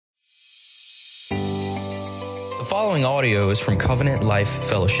following audio is from Covenant Life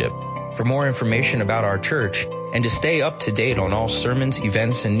Fellowship. For more information about our church and to stay up to date on all sermons,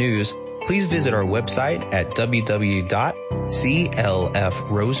 events, and news, please visit our website at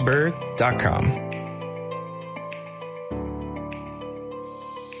www.clfroseburg.com. All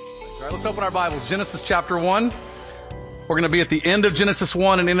right, let's open our Bibles. Genesis chapter 1. We're going to be at the end of Genesis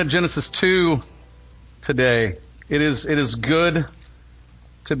 1 and into Genesis 2 today. It is good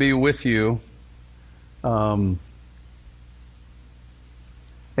to be with you.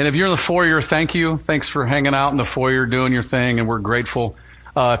 And if you're in the foyer, thank you. Thanks for hanging out in the foyer, doing your thing, and we're grateful.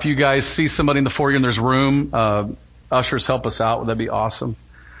 If you guys see somebody in the foyer and there's room, ushers, help us out. That'd be awesome.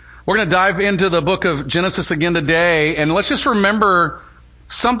 We're going to dive into the book of Genesis again today, and let's just remember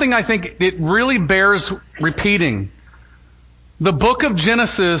something I think it really bears repeating. The book of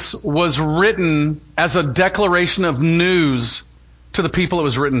Genesis was written as a declaration of news to the people it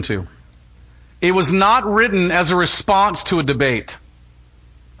was written to. It was not written as a response to a debate.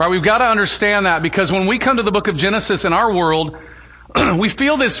 Right? We've got to understand that, because when we come to the book of Genesis in our world, we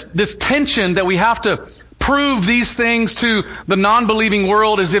feel this tension that we have to prove these things to the non-believing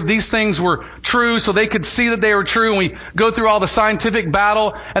world as if these things were true so they could see that they were true, and we go through all the scientific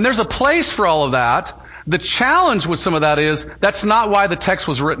battle, and there's a place for all of that. The challenge with some of that is that's not why the text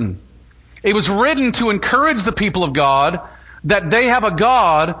was written. It was written to encourage the people of God that they have a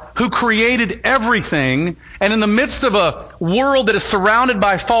God who created everything, and in the midst of a world that is surrounded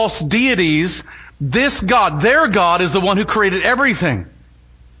by false deities, this God, their God, is the one who created everything.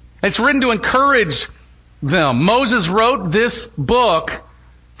 It's written to encourage them. Moses wrote this book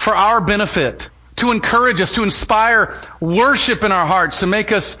for our benefit, to encourage us, to inspire worship in our hearts, to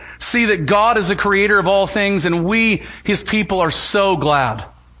make us see that God is the creator of all things, and we, His people, are so glad.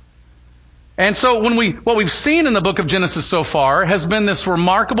 And so what we've seen in the book of Genesis so far has been this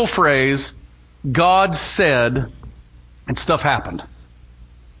remarkable phrase, God said, and stuff happened.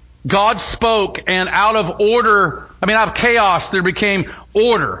 God spoke, and out of chaos there became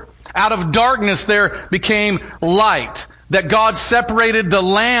order. Out of darkness there became light. That God separated the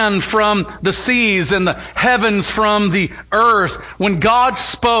land from the seas and the heavens from the earth. When God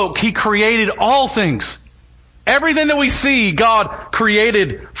spoke, He created all things. Everything that we see, God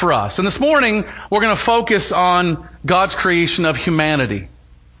created for us. And this morning, we're going to focus on God's creation of humanity.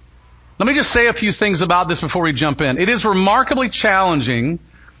 Let me just say a few things about this before we jump in. It is remarkably challenging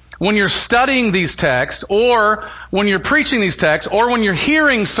when you're studying these texts, or when you're preaching these texts, or when you're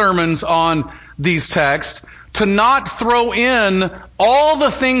hearing sermons on these texts, to not throw in all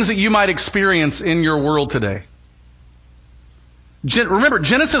the things that you might experience in your world today. Remember,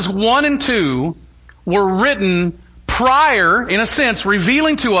 Genesis 1 and 2 were written prior, in a sense,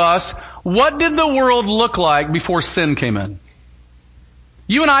 revealing to us what did the world look like before sin came in.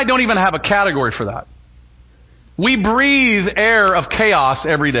 You and I don't even have a category for that. We breathe air of chaos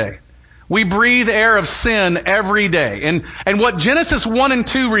every day. We breathe air of sin every day. And what Genesis 1 and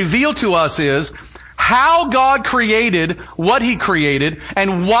 2 reveal to us is how God created what He created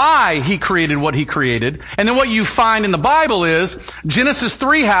and why He created what He created. And then what you find in the Bible is Genesis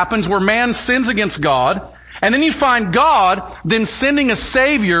 3 happens where man sins against God. And then you find God then sending a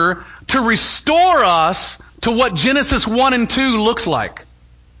Savior to restore us to what Genesis 1 and 2 looks like.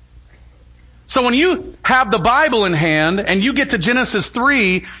 So when you have the Bible in hand and you get to Genesis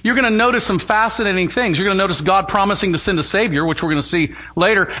 3, you're going to notice some fascinating things. You're going to notice God promising to send a Savior, which we're going to see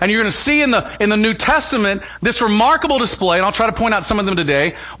later. And you're going to see in the New Testament this remarkable display, and I'll try to point out some of them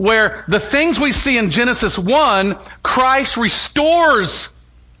today, where the things we see in Genesis 1, Christ restores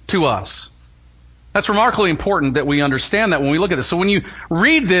to us. That's remarkably important that we understand that when we look at this. So when you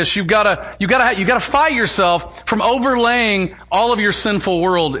read this, you've got to fight yourself from overlaying all of your sinful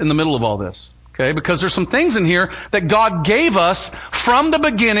world in the middle of all this. Okay, because there's some things in here that God gave us from the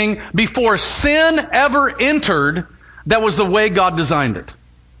beginning before sin ever entered that was the way God designed it.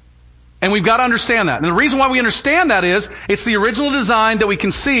 And we've got to understand that. And the reason why we understand that is it's the original design that we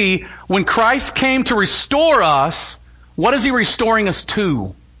can see when Christ came to restore us. What is He restoring us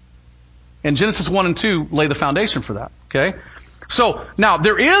to? And Genesis 1 and 2 lay the foundation for that. Okay? So, now,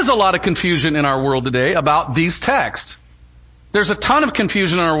 there is a lot of confusion in our world today about these texts. There's a ton of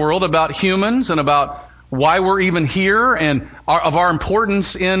confusion in our world about humans and about why we're even here and of our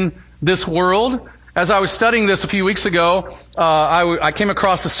importance in this world. As I was studying this a few weeks ago, I came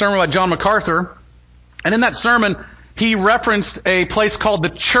across a sermon by John MacArthur. And in that sermon, he referenced a place called the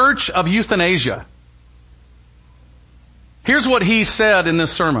Church of Euthanasia. Here's what he said in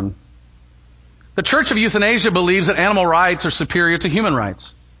this sermon. The Church of Euthanasia believes that animal rights are superior to human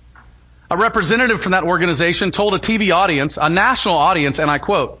rights. A representative from that organization told a TV audience, a national audience, and I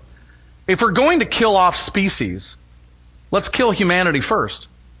quote, if we're going to kill off species, let's kill humanity first.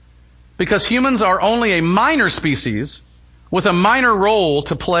 Because humans are only a minor species with a minor role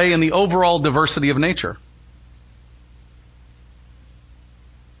to play in the overall diversity of nature.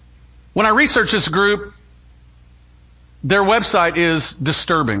 When I researched this group, their website is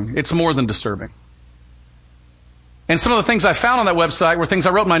disturbing. It's more than disturbing. And some of the things I found on that website were things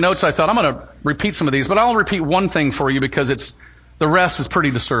I wrote in my notes. I thought, I'm going to repeat some of these, but I'll repeat one thing for you because the rest is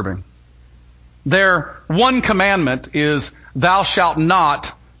pretty disturbing. Their one commandment is, thou shalt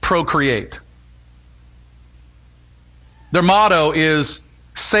not procreate. Their motto is,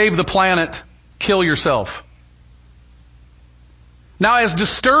 save the planet, kill yourself. Now, as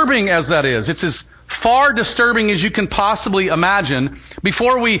disturbing as that is, it's as far disturbing as you can possibly imagine.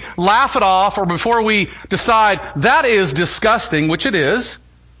 Before we laugh it off or before we decide that is disgusting, which it is,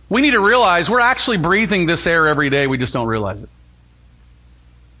 we need to realize we're actually breathing this air every day. We just don't realize it.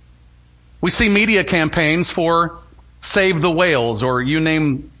 We see media campaigns for save the whales, or you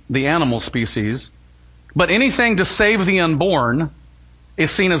name the animal species. But anything to save the unborn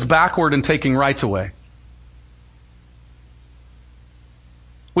is seen as backward and taking rights away.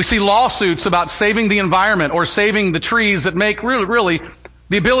 We see lawsuits about saving the environment or saving the trees that make really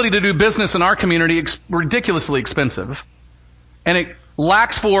the ability to do business in our community ridiculously expensive. And it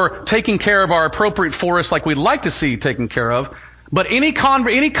lacks for taking care of our appropriate forests like we'd like to see taken care of. But any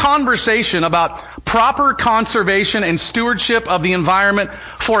conversation about proper conservation and stewardship of the environment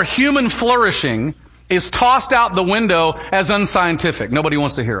for human flourishing is tossed out the window as unscientific. Nobody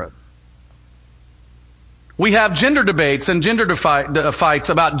wants to hear it. We have gender debates and gender fights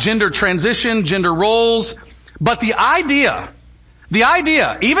about gender transition, gender roles. But the idea,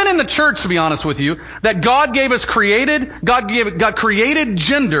 even in the church, to be honest with you, that God created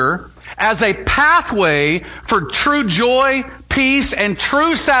gender as a pathway for true joy, peace, and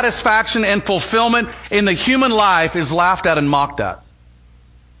true satisfaction and fulfillment in the human life is laughed at and mocked at.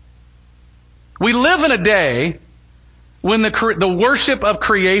 We live in a day when the worship of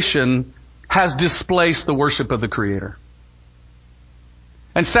creation has displaced the worship of the Creator.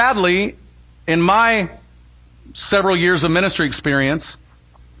 And sadly, in my several years of ministry experience,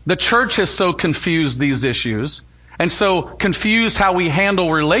 the church has so confused these issues and so confused how we handle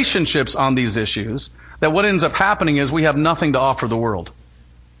relationships on these issues that what ends up happening is we have nothing to offer the world.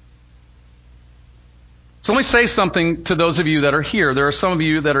 So let me say something to those of you that are here. There are some of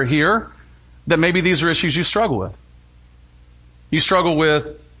you that are here that maybe these are issues you struggle with. You struggle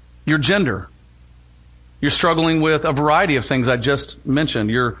with your gender. You're struggling with a variety of things I just mentioned.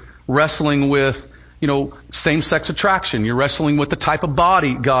 You're wrestling with, same-sex attraction. You're wrestling with the type of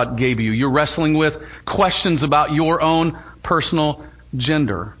body God gave you. You're wrestling with questions about your own personal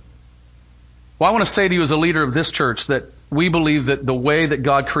gender. Well, I want to say to you as a leader of this church that we believe that the way that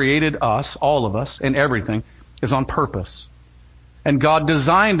God created us, all of us, and everything, is on purpose. And God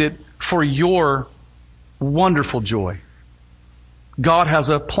designed it for your wonderful joy. God has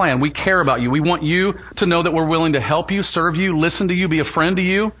a plan. We care about you. We want you to know that we're willing to help you, serve you, listen to you, be a friend to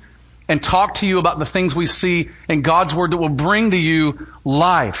you, and talk to you about the things we see in God's Word that will bring to you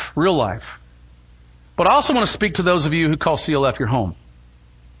life, real life. But I also want to speak to those of you who call CLF your home.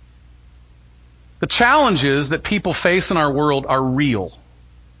 The challenges that people face in our world are real.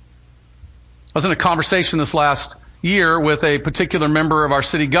 I was in a conversation this last year with a particular member of our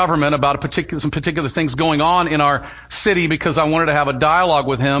city government about some particular things going on in our city because I wanted to have a dialogue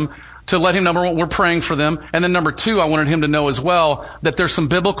with him to let him know, number one, we're praying for them. And then number two, I wanted him to know as well that there's some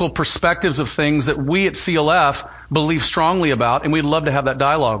biblical perspectives of things that we at CLF believe strongly about, and we'd love to have that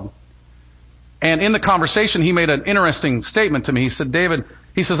dialogue. And in the conversation, he made an interesting statement to me. He said, David,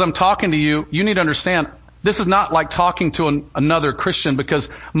 he says, I'm talking to you. You need to understand, this is not like talking to another Christian because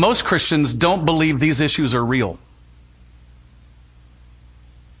most Christians don't believe these issues are real.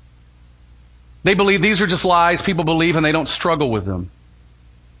 They believe these are just lies people believe and they don't struggle with them.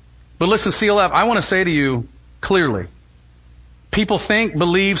 But listen, CLF, I want to say to you clearly, people think,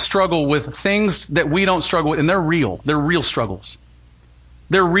 believe, struggle with things that we don't struggle with, and they're real. They're real struggles.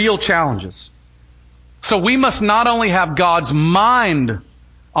 They're real challenges. So we must not only have God's mind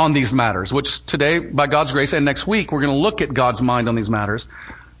on these matters, which today, by God's grace, and next week, we're going to look at God's mind on these matters.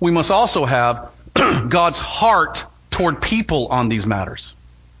 We must also have God's heart toward people on these matters.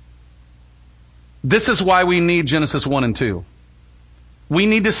 This is why we need Genesis 1 and 2. We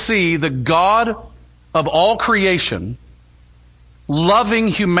need to see the God of all creation loving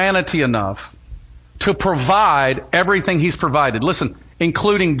humanity enough to provide everything He's provided. Listen,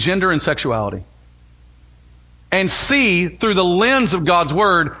 including gender and sexuality. And see through the lens of God's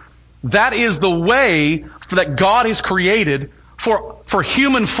Word, that is the way that God has created for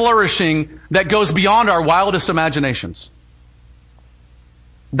human flourishing that goes beyond our wildest imaginations.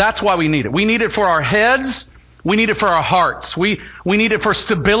 That's why we need it. We need it for our heads. We need it for our hearts. We need it for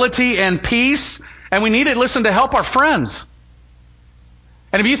stability and peace. And we need it, listen, to help our friends.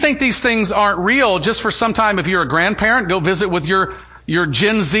 And if you think these things aren't real, just for some time, if you're a grandparent, go visit with your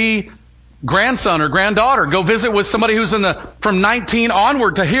Gen Z grandson or granddaughter. Go visit with somebody who's from 19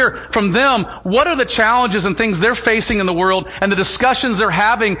 onward to hear from them what are the challenges and things they're facing in the world and the discussions they're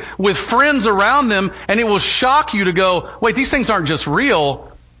having with friends around them. And it will shock you to go, wait, these things aren't just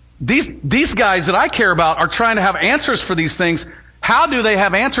real. These guys that I care about are trying to have answers for these things. How do they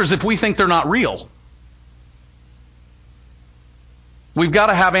have answers if we think they're not real? We've got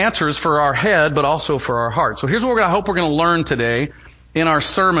to have answers for our head, but also for our heart. So here's what I hope we're going to learn today in our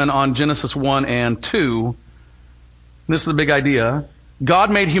sermon on Genesis 1 and 2. This is the big idea.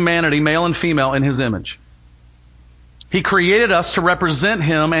 God made humanity, male and female, in His image. He created us to represent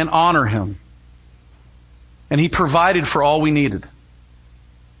Him and honor Him. And He provided for all we needed.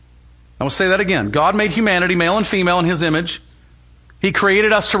 I will say that again. God made humanity, male and female, in His image. He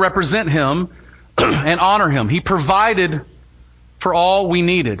created us to represent Him and honor Him. He provided for all we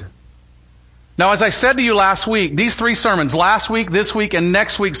needed. Now, as I said to you last week, these three sermons, last week, this week, and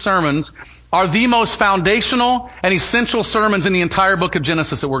next week's sermons, are the most foundational and essential sermons in the entire book of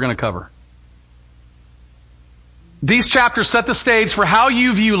Genesis that we're going to cover. These chapters set the stage for how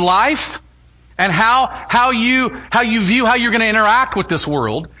you view life and how you view how you're going to interact with this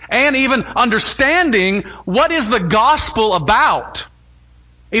world, and even understanding what is the gospel about.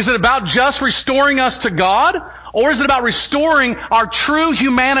 Is it about just restoring us to God? Or is it about restoring our true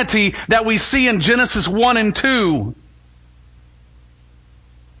humanity that we see in Genesis 1 and 2?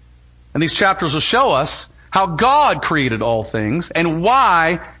 And these chapters will show us how God created all things and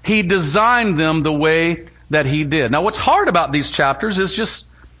why He designed them the way that He did. Now, what's hard about these chapters is just,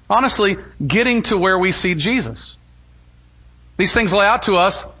 honestly, getting to where we see Jesus. These things lay out to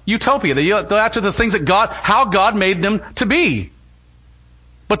us utopia. They lay out to the things that how God made them to be.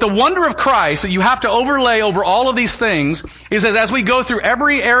 But the wonder of Christ that you have to overlay over all of these things is that as we go through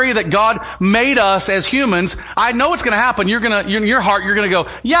every area that God made us as humans, I know what's going to happen. In your heart, you're going to go,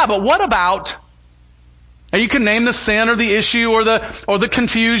 yeah, but what about? And you can name the sin or the issue or the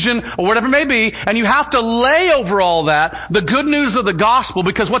confusion or whatever it may be, and you have to lay over all that the good news of the gospel,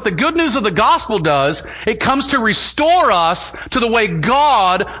 because what the good news of the gospel does, it comes to restore us to the way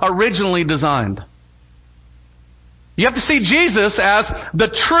God originally designed. You have to see Jesus as the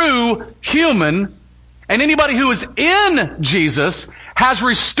true human, and anybody who is in Jesus has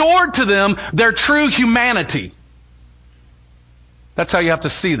restored to them their true humanity. That's how you have to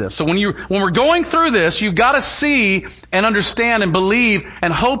see this. So when we're going through this, you've got to see and understand and believe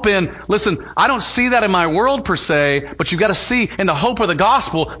and hope in, listen, I don't see that in my world per se, but you've got to see in the hope of the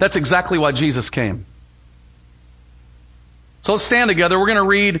gospel, that's exactly why Jesus came. So let's stand together. We're going to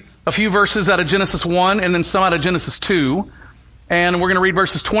read a few verses out of Genesis 1 and then some out of Genesis 2. And we're going to read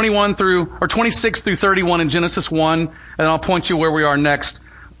verses 26 through 31 in Genesis 1, and I'll point you where we are next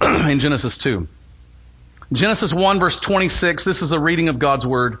in Genesis 2. Genesis 1 verse 26, this is a reading of God's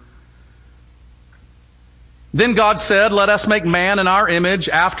Word. Then God said, let us make man in our image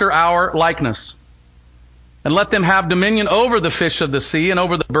after our likeness. And let them have dominion over the fish of the sea and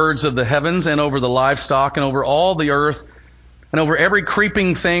over the birds of the heavens and over the livestock and over all the earth and over every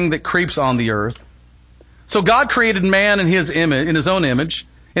creeping thing that creeps on the earth. So God created man in His image, in His own image.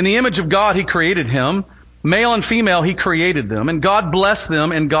 In the image of God He created him. Male and female He created them. And God blessed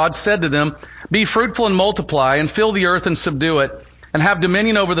them, and God said to them, be fruitful and multiply, and fill the earth and subdue it, and have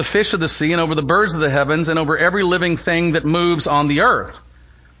dominion over the fish of the sea, and over the birds of the heavens, and over every living thing that moves on the earth.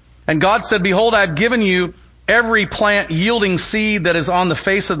 And God said, behold, I have given you every plant yielding seed that is on the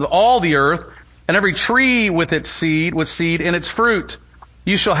face of all the earth, and every tree with seed in its fruit.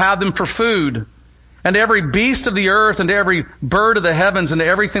 You shall have them for food. And to every beast of the earth, and to every bird of the heavens, and to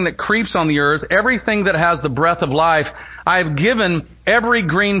everything that creeps on the earth, everything that has the breath of life, I have given every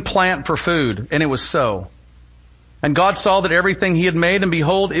green plant for food. And it was so. And God saw that everything He had made, and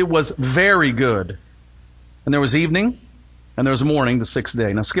behold, it was very good. And there was evening, and there was morning, the sixth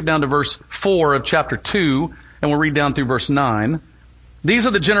day. Now skip down to verse 4 of chapter 2, and we'll read down through verse 9. These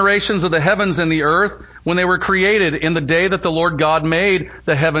are the generations of the heavens and the earth when they were created in the day that the Lord God made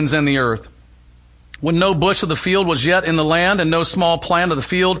the heavens and the earth. When no bush of the field was yet in the land, and no small plant of the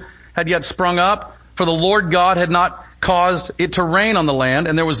field had yet sprung up, for the Lord God had not caused it to rain on the land,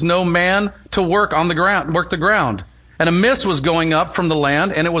 and there was no man to work the ground. And a mist was going up from the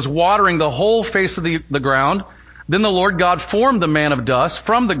land, and it was watering the whole face of the ground. Then the Lord God formed the man of dust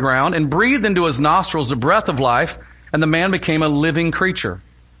from the ground, and breathed into his nostrils the breath of life, and the man became a living creature.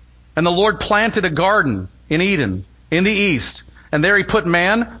 And the Lord planted a garden in Eden, in the east, and there he put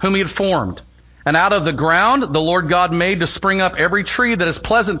man whom he had formed. And out of the ground the Lord God made to spring up every tree that is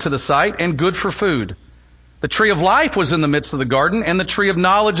pleasant to the sight and good for food. The tree of life was in the midst of the garden, and the tree of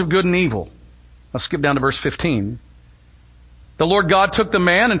knowledge of good and evil. I'll skip down to verse 15. The Lord God took the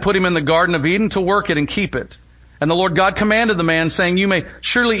man and put him in the garden of Eden to work it and keep it. And the Lord God commanded the man, saying, You may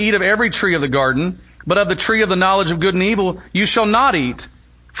surely eat of every tree of the garden, but of the tree of the knowledge of good and evil you shall not eat.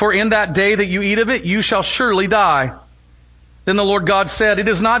 For in that day that you eat of it, you shall surely die. Then the Lord God said, It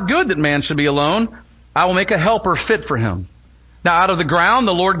is not good that man should be alone. I will make a helper fit for him. Now out of the ground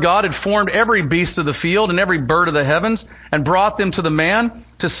the Lord God had formed every beast of the field and every bird of the heavens, and brought them to the man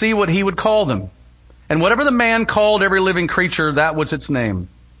to see what he would call them. And whatever the man called every living creature, that was its name.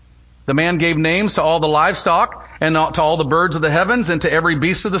 The man gave names to all the livestock, and to all the birds of the heavens, and to every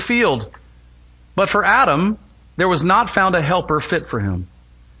beast of the field. But for Adam there was not found a helper fit for him.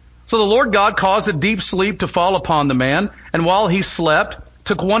 So the Lord God caused a deep sleep to fall upon the man, and while he slept,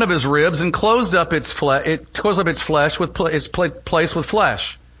 took one of his ribs and closed up its flesh with its place with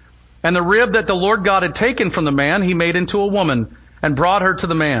flesh. And the rib that the Lord God had taken from the man, he made into a woman, and brought her to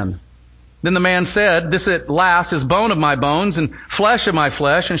the man. Then the man said, This at last is bone of my bones and flesh of my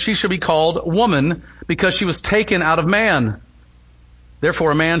flesh, and she shall be called woman, because she was taken out of man.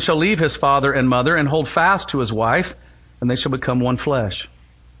 Therefore a man shall leave his father and mother and hold fast to his wife, and they shall become one flesh.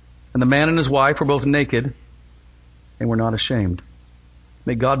 And the man and his wife were both naked and were not ashamed.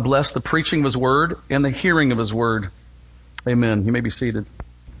 May God bless the preaching of His Word and the hearing of His Word. Amen. You may be seated.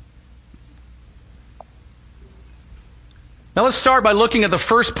 Now let's start by looking at the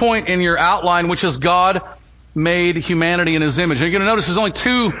first point in your outline, which is God made humanity in His image. And you're going to notice there's only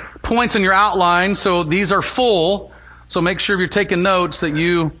 2 points in your outline, so these are full. So make sure if you're taking notes that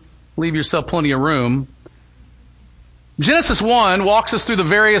you leave yourself plenty of room. Genesis 1 walks us through the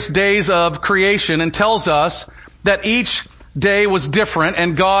various days of creation and tells us that each day was different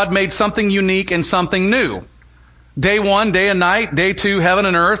and God made something unique and something new. Day 1, day and night. Day 2, heaven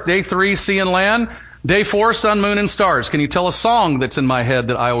and earth. Day 3, sea and land. Day 4, sun, moon, and stars. Can you tell a song that's in my head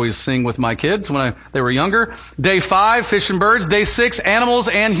that I always sing with my kids when they were younger? Day 5, fish and birds. Day 6, animals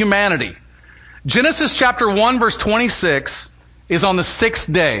and humanity. Genesis chapter 1 verse 26 is on the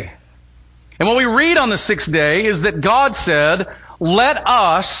 6th day. And what we read on the 6th day is that God said, Let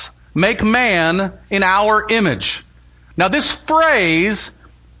us make man in our image. Now this phrase,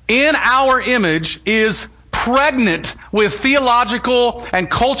 in our image, is pregnant with theological and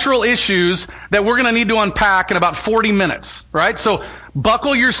cultural issues that we're going to need to unpack in about 40 minutes, right? So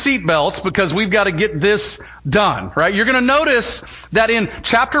buckle your seatbelts because we've got to get this done, right? You're going to notice that in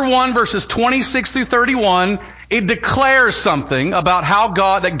chapter 1 verses 26 through 31, it declares something about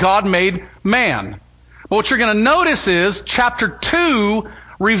that God made man. But what you're going to notice is chapter 2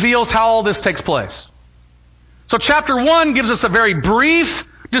 reveals how all this takes place. So chapter 1 gives us a very brief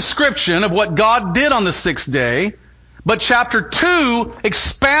description of what God did on the 6th day, but chapter 2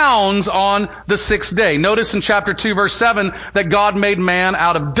 expounds on the 6th day. Notice in chapter 2 verse 7 that God made man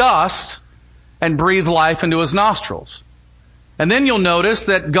out of dust and breathed life into his nostrils. And then you'll notice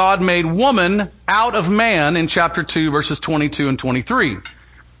that God made woman out of man in chapter 2 verses 22 and 23.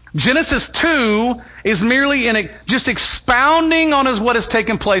 Genesis 2 is merely just expounding on what has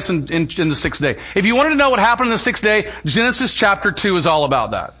taken place in the 6th day. If you wanted to know what happened in the 6th day, Genesis chapter 2 is all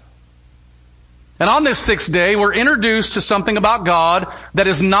about that. And on this 6th day, we're introduced to something about God that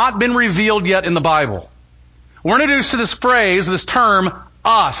has not been revealed yet in the Bible. We're introduced to this phrase, this term,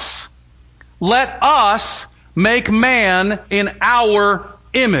 us. Let us make man in our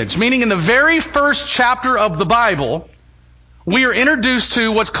image. Meaning in the very first chapter of the Bible, we are introduced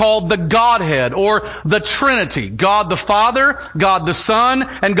to what's called the Godhead, or the Trinity. God the Father, God the Son,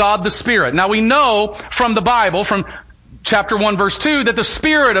 and God the Spirit. Now we know from the Bible, from chapter 1 verse 2, that the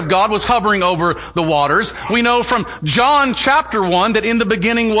Spirit of God was hovering over the waters. We know from John chapter 1 that in the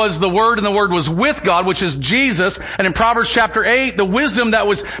beginning was the Word, and the Word was with God, which is Jesus. And in Proverbs chapter 8, the wisdom that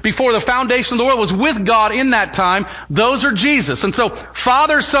was before the foundation of the world was with God in that time. Those are Jesus. And so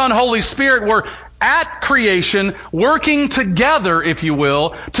Father, Son, Holy Spirit were at creation, working together, if you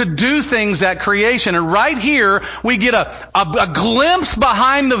will, to do things at creation. And right here, we get a glimpse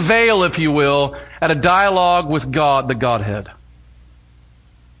behind the veil, if you will, at a dialogue with God, the Godhead.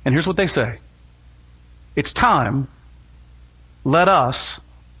 And here's what they say. It's time. Let us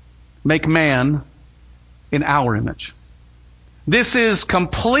make man in our image. This is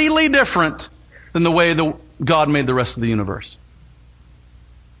completely different than the way God made the rest of the universe.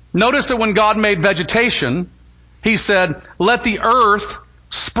 Notice that when God made vegetation, He said, let the earth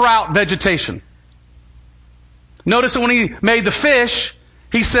sprout vegetation. Notice that when He made the fish,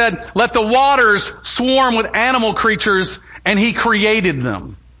 He said, let the waters swarm with animal creatures, and He created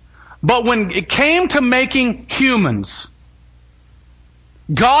them. But when it came to making humans,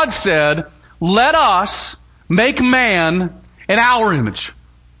 God said, let us make man in our image.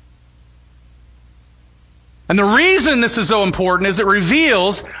 And the reason this is so important is it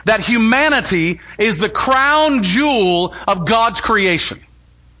reveals that humanity is the crown jewel of God's creation.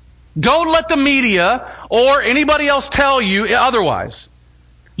 Don't let the media or anybody else tell you otherwise.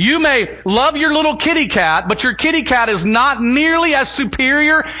 You may love your little kitty cat, but your kitty cat is not nearly as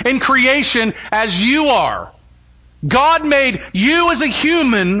superior in creation as you are. God made you as a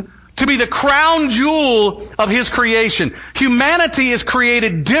human to be the crown jewel of His creation. Humanity is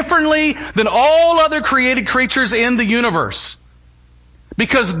created differently than all other created creatures in the universe.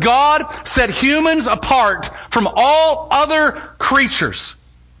 Because God set humans apart from all other creatures.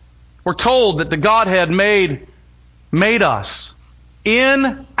 We're told that the Godhead made us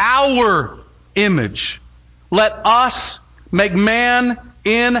in our image. Let us make man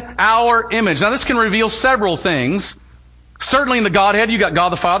in our image. Now this can reveal several things. Certainly in the Godhead, you got God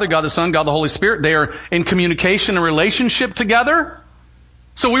the Father, God the Son, God the Holy Spirit. They are in communication and relationship together.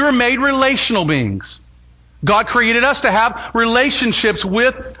 So we were made relational beings. God created us to have relationships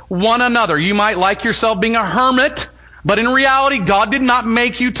with one another. You might like yourself being a hermit, but in reality, God did not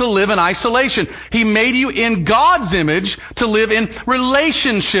make you to live in isolation. He made you in God's image to live in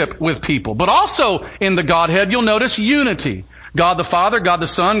relationship with people. But also in the Godhead, you'll notice unity. God the Father, God the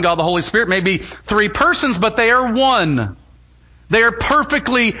Son, God the Holy Spirit may be three persons, but they are one. They are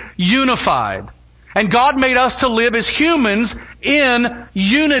perfectly unified. And God made us to live as humans in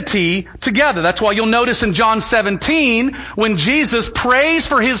unity together. That's why you'll notice in John 17, when Jesus prays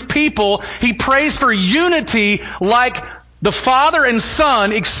for His people, He prays for unity like the Father and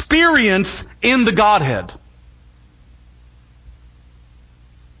Son experience in the Godhead.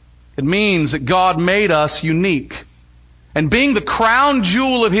 It means that God made us unique. And being the crown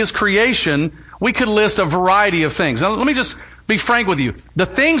jewel of His creation, we could list a variety of things. Now let me just be frank with you. The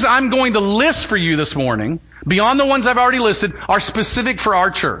things I'm going to list for you this morning, beyond the ones I've already listed, are specific for our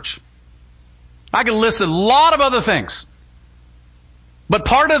church. I could list a lot of other things. But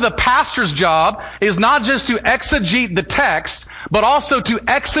part of the pastor's job is not just to exegete the text, but also to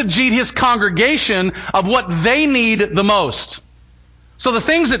exegete his congregation of what they need the most. So the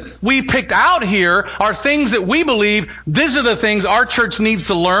things that we picked out here are things that we believe these are the things our church needs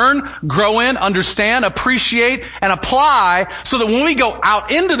to learn, grow in, understand, appreciate, and apply so that when we go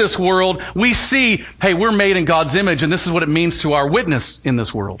out into this world, we see, hey, we're made in God's image and this is what it means to our witness in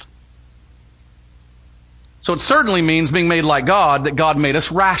this world. So it certainly means being made like God, that God made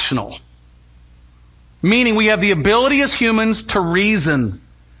us rational. Meaning we have the ability as humans to reason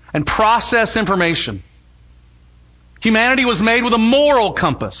and process information. Humanity was made with a moral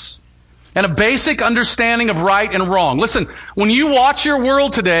compass and a basic understanding of right and wrong. Listen, when you watch your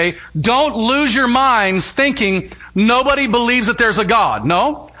world today, don't lose your minds thinking nobody believes that there's a God.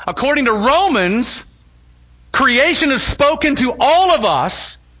 No. According to Romans, creation is spoken to all of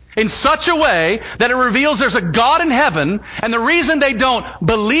us in such a way that it reveals there's a God in heaven, and the reason they don't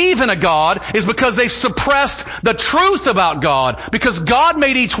believe in a God is because they've suppressed the truth about God. Because God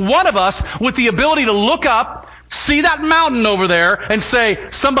made each one of us with the ability to look up, see that mountain over there, and say,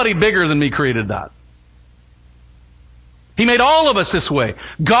 somebody bigger than me created that. He made all of us this way.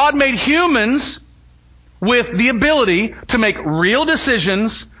 God made humans with the ability to make real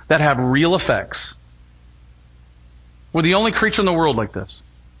decisions that have real effects. We're the only creature in the world like this.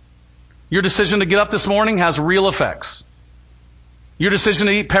 Your decision to get up this morning has real effects. Your decision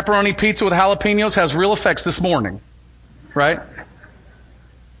to eat pepperoni pizza with jalapenos has real effects this morning. Right?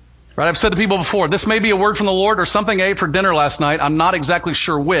 Right? I've said to people before, this may be a word from the Lord or something I ate for dinner last night. I'm not exactly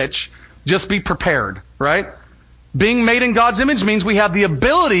sure which. Just be prepared. Right? Being made in God's image means we have the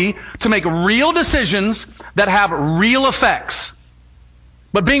ability to make real decisions that have real effects.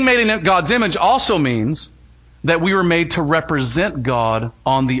 But being made in God's image also means that we were made to represent God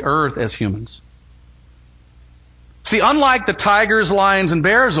on the earth as humans. See, unlike the tigers, lions, and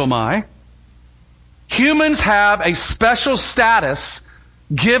bears, oh my, humans have a special status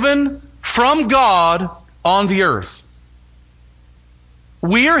given from God on the earth.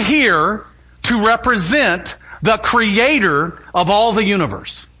 We are here to represent the Creator of all the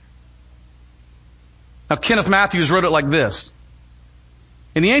universe. Now, Kenneth Matthews wrote it like this.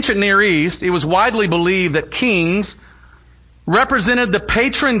 In the ancient Near East, it was widely believed that kings represented the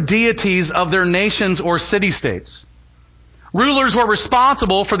patron deities of their nations or city-states. Rulers were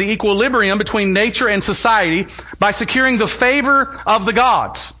responsible for the equilibrium between nature and society by securing the favor of the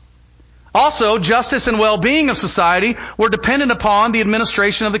gods. Also, justice and well-being of society were dependent upon the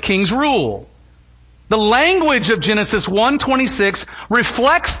administration of the king's rule. The language of Genesis 1:26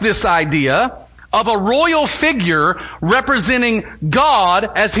 reflects this idea of a royal figure representing God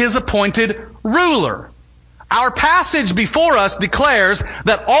as His appointed ruler. Our passage before us declares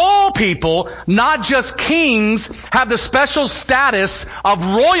that all people, not just kings, have the special status of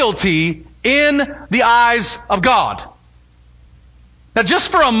royalty in the eyes of God. Now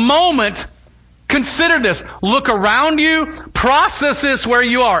just for a moment, consider this. Look around you, process this where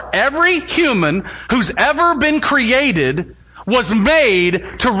you are. Every human who's ever been created was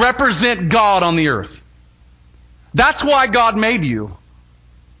made to represent God on the earth. That's why God made you.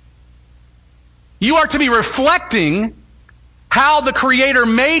 You are to be reflecting how the Creator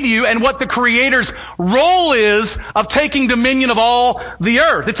made you and what the Creator's role is of taking dominion of all the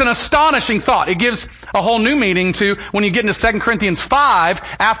earth. It's an astonishing thought. It gives a whole new meaning to when you get into 2 Corinthians 5,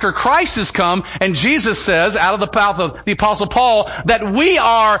 after Christ has come, and Jesus says, out of the mouth of the Apostle Paul, that we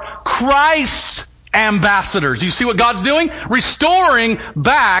are Christ's ambassadors. Do you see what God's doing? Restoring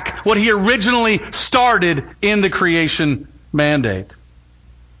back what He originally started in the creation mandate.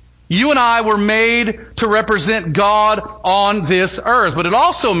 You and I were made to represent God on this earth. But it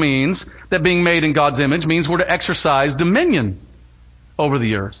also means that being made in God's image means we're to exercise dominion over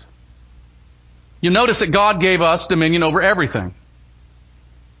the earth. You notice that God gave us dominion over everything.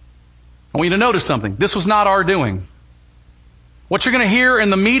 I want you to notice something. This was not our doing. What you're going to hear in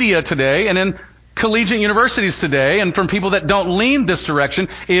the media today and in collegiate universities today and from people that don't lean this direction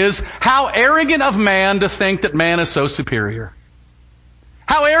is how arrogant of man to think that man is so superior.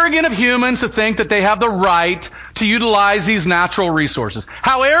 How arrogant of humans to think that they have the right to utilize these natural resources.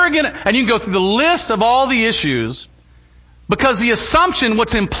 How arrogant, and you can go through the list of all the issues, because the assumption,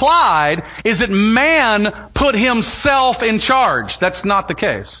 what's implied, is that man put himself in charge. That's not the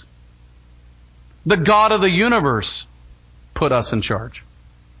case. The God of the universe put us in charge.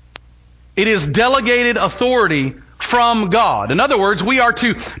 It is delegated authority from God. In other words, we are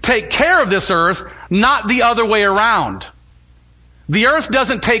to take care of this earth, not the other way around. The earth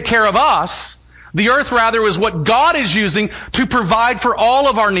doesn't take care of us. The earth, rather, is what God is using to provide for all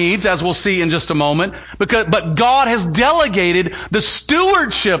of our needs, as we'll see in just a moment. But God has delegated the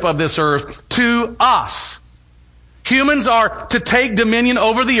stewardship of this earth to us. Humans are to take dominion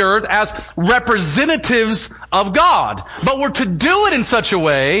over the earth as representatives of God. But we're to do it in such a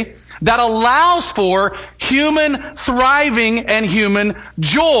way that allows for human thriving and human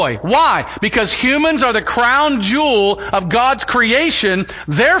joy. Why? Because humans are the crown jewel of God's creation.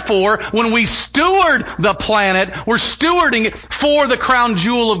 Therefore, when we steward the planet, we're stewarding it for the crown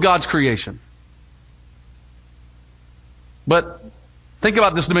jewel of God's creation. But think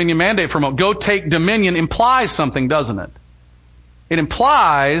about this dominion mandate for a moment. Go take dominion implies something, doesn't it? It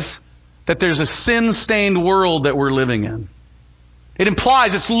implies that there's a sin-stained world that we're living in. It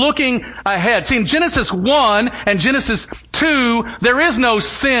implies it's looking ahead. See, in Genesis 1 and Genesis 2, there is no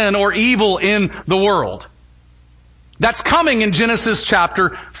sin or evil in the world. That's coming in Genesis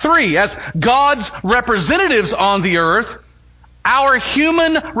chapter 3. As God's representatives on the earth, our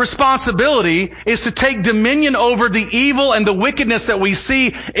human responsibility is to take dominion over the evil and the wickedness that we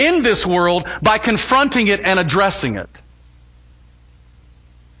see in this world by confronting it and addressing it.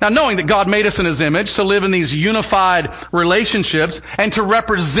 Now, knowing that God made us in His image to live in these unified relationships and to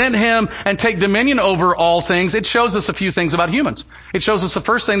represent Him and take dominion over all things, it shows us a few things about humans. It shows us the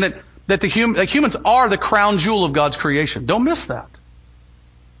first thing that humans are the crown jewel of God's creation. Don't miss that.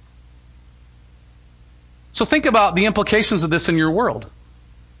 So think about the implications of this in your world.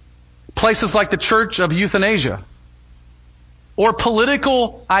 Places like the Church of Euthanasia, or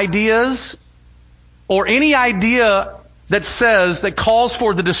political ideas, or any idea that calls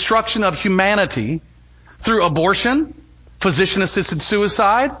for the destruction of humanity through abortion, physician-assisted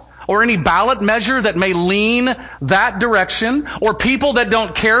suicide, or any ballot measure that may lean that direction, or people that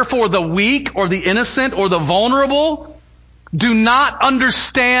don't care for the weak or the innocent or the vulnerable, do not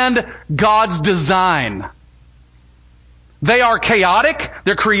understand God's design. They are chaotic,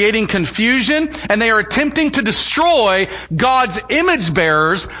 they're creating confusion, and they are attempting to destroy God's image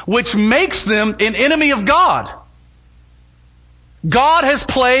bearers, which makes them an enemy of God. God has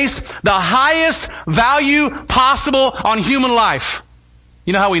placed the highest value possible on human life.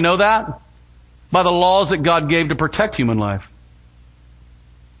 You know how we know that? By the laws that God gave to protect human life.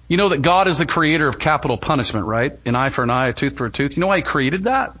 You know that God is the creator of capital punishment, right? An eye for an eye, a tooth for a tooth. You know why He created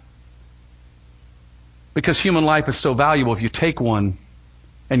that? Because human life is so valuable. If you take one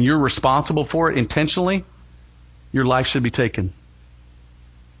and you're responsible for it intentionally, your life should be taken.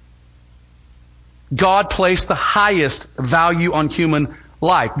 God placed the highest value on human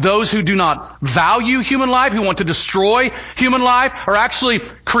life. Those who do not value human life, who want to destroy human life, are actually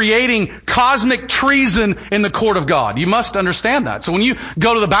creating cosmic treason in the court of God. You must understand that. So when you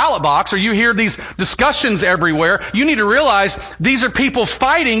go to the ballot box or you hear these discussions everywhere, you need to realize these are people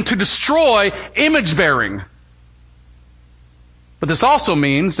fighting to destroy image bearing. But this also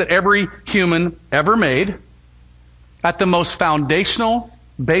means that every human ever made, at the most foundational,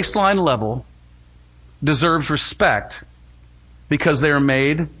 baseline level, deserves respect because they are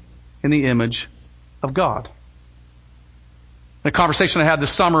made in the image of God. In a conversation I had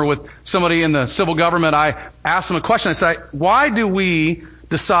this summer with somebody in the civil government, I asked them a question. I said, why do we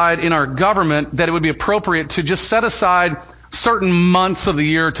decide in our government that it would be appropriate to just set aside certain months of the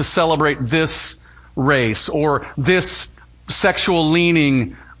year to celebrate this race or this sexual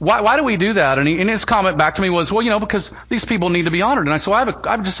leaning? Why do we do that? And his comment back to me was, well, because these people need to be honored. And I said, well,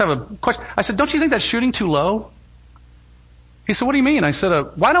 I just have a question. I said, don't you think that's shooting too low? He said, what do you mean? I said,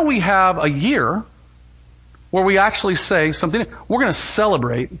 why don't we have a year where we actually say something? We're going to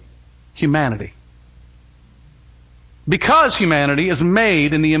celebrate humanity. Because humanity is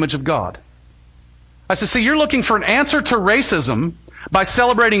made in the image of God. I said, see, you're looking for an answer to racism by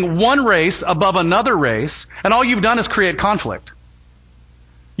celebrating one race above another race, and all you've done is create conflict.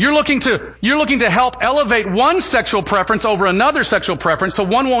 You're looking to help elevate one sexual preference over another sexual preference so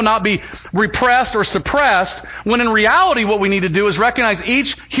one will not be repressed or suppressed, when in reality what we need to do is recognize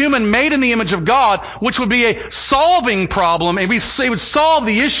each human made in the image of God, which would be a solving problem. It would solve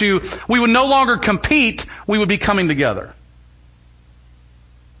the issue. We would no longer compete. We would be coming together.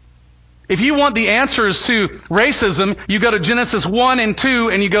 If you want the answers to racism, you go to Genesis 1 and 2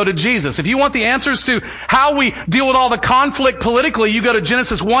 and you go to Jesus. If you want the answers to how we deal with all the conflict politically, you go to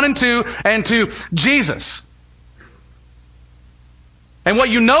Genesis 1 and 2 and to Jesus. And what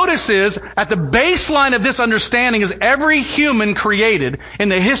you notice is, at the baseline of this understanding is every human created in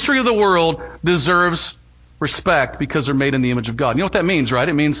the history of the world deserves respect because they're made in the image of God. You know what that means, right?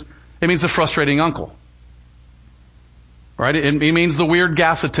 It means the frustrating uncle. Right? It means the weird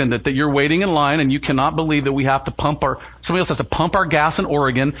gas attendant that you're waiting in line and you cannot believe that we have to somebody else has to pump our gas in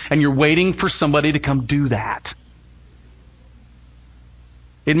Oregon and you're waiting for somebody to come do that.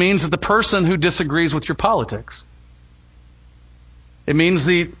 It means that the person who disagrees with your politics. It means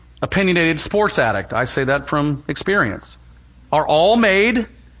the opinionated sports addict. I say that from experience. Are all made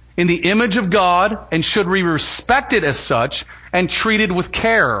in the image of God and should be respected as such and treated with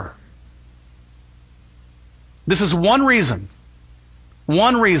care. This is one reason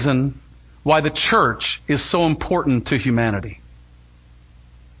why the church is so important to humanity.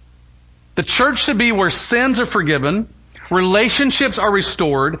 The church should be where sins are forgiven, relationships are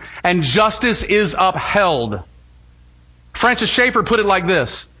restored, and justice is upheld. Francis Schaeffer put it like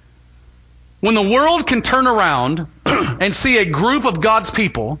this: when the world can turn around and see a group of God's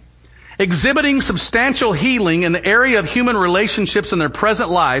people exhibiting substantial healing in the area of human relationships in their present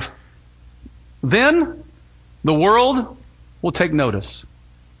life, then the world will take notice.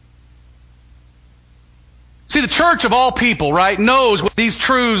 See, the church of all people, right, knows what these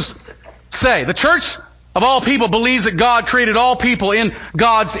truths say. The church of all people believes that God created all people in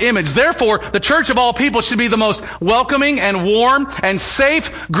God's image. Therefore, the church of all people should be the most welcoming and warm and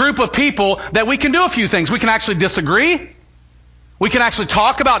safe group of people that we can do a few things. We can actually disagree. We can actually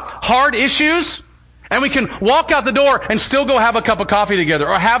talk about hard issues. And we can walk out the door and still go have a cup of coffee together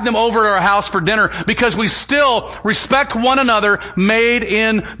or have them over at our house for dinner because we still respect one another, made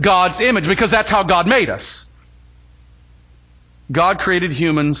in God's image, because that's how God made us. God created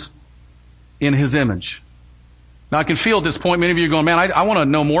humans in His image. Now I can feel at this point, many of you are going, man, I want to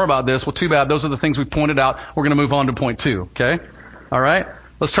know more about this. Well, too bad. Those are the things we pointed out. We're going to move on to point 2, okay? All right?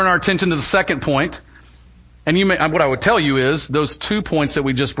 Let's turn our attention to the second point. And what I would tell you is, those 2 points that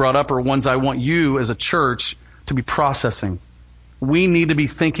we just brought up are ones I want you as a church to be processing. We need to be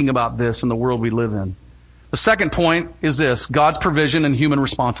thinking about this in the world we live in. The second point is this: God's provision and human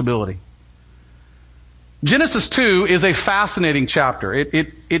responsibility. Genesis 2 is a fascinating chapter.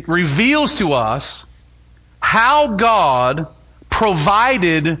 It reveals to us how God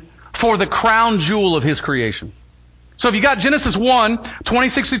provided for the crown jewel of His creation. So if you got Genesis 1,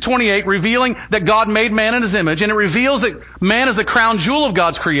 26 through 28, revealing that God made man in His image, and it reveals that man is the crown jewel of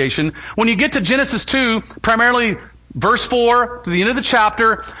God's creation, when you get to Genesis 2, primarily verse 4 to the end of the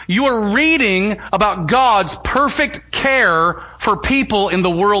chapter, you are reading about God's perfect care for people in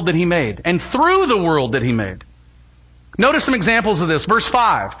the world that He made, and through the world that He made. Notice some examples of this. Verse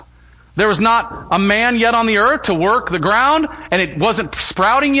 5. There was not a man yet on the earth to work the ground, and it wasn't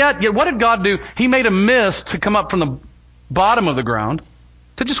sprouting yet. Yet what did God do? He made a mist to come up from the bottom of the ground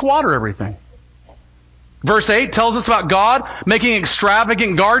to just water everything. Verse 8 tells us about God making an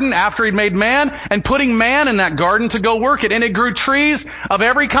extravagant garden after He'd made man and putting man in that garden to go work it. And it grew trees of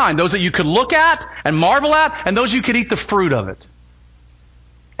every kind, those that you could look at and marvel at, and those you could eat the fruit of it.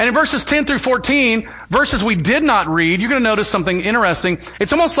 And in verses 10 through 14, verses we did not read, you're going to notice something interesting.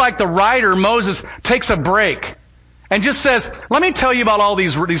 It's almost like the writer, Moses, takes a break and just says, let me tell you about all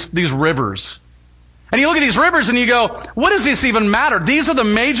these rivers. And you look at these rivers and you go, what does this even matter? These are the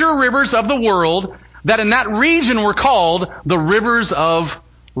major rivers of the world that in that region were called the rivers of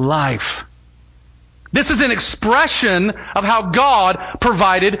life. This is an expression of how God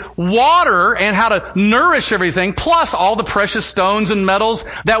provided water and how to nourish everything, plus all the precious stones and metals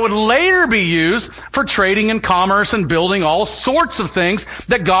that would later be used for trading and commerce and building all sorts of things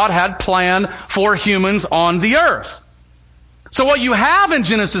that God had planned for humans on the earth. So what you have in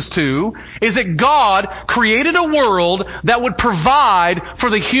Genesis 2 is that God created a world that would provide for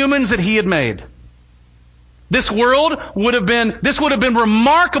the humans that He had made. This would have been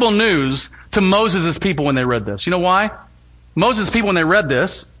remarkable news to Moses' people when they read this. You know why? Moses' people, when they read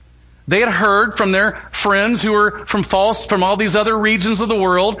this, they had heard from their friends who were from all these other regions of the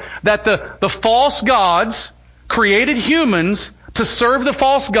world that the false gods created humans to serve the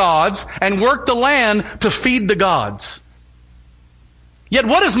false gods and work the land to feed the gods. Yet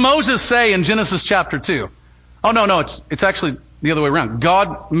what does Moses say in Genesis chapter 2? Oh, no, it's actually the other way around.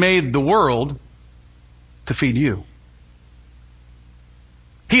 God made the world to feed you.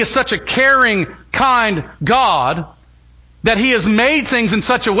 He is such a caring, kind God that He has made things in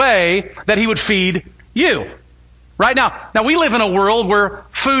such a way that He would feed you. Right now we live in a world where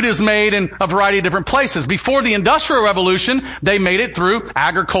food is made in a variety of different places. Before the Industrial Revolution, they made it through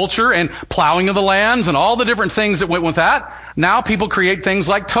agriculture and plowing of the lands and all the different things that went with that. Now people create things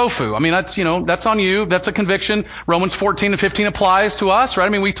like tofu. I mean, that's on you. That's a conviction. Romans 14 and 15 applies to us, right? I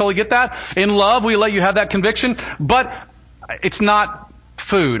mean, we totally get that. In love, we let you have that conviction. But it's not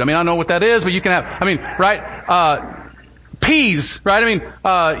food. I mean, I don't know what that is, but you can have, right? Peas, right?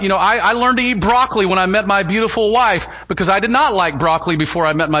 I learned to eat broccoli when I met my beautiful wife because I did not like broccoli before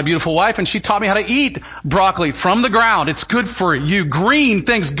I met my beautiful wife, and she taught me how to eat broccoli from the ground. It's good for you. Green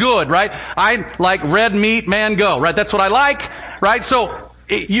things good, right? I like red meat, man, go, right? That's what I like, right? So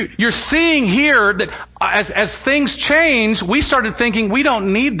you're seeing here that as things change, we started thinking we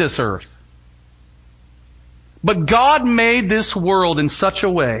don't need this earth. But God made this world in such a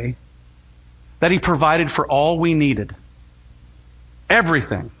way that He provided for all we needed.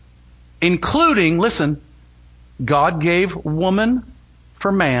 Everything. Including, listen, God gave woman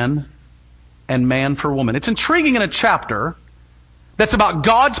for man and man for woman. It's intriguing in a chapter that's about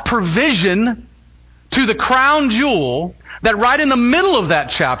God's provision to the crown jewel, that right in the middle of that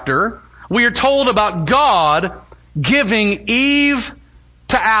chapter, we are told about God giving Eve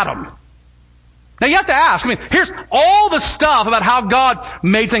to Adam. Now you have to ask, here's all the stuff about how God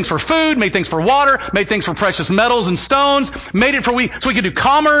made things for food, made things for water, made things for precious metals and stones, made it so we could do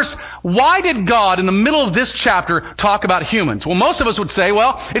commerce. Why did God, in the middle of this chapter, talk about humans? Well, most of us would say,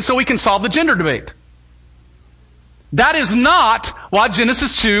 well, it's so we can solve the gender debate. That is not why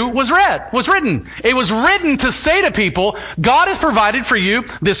Genesis 2 was written. It was written to say to people, God has provided for you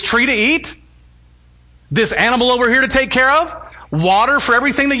this tree to eat, this animal over here to take care of, water for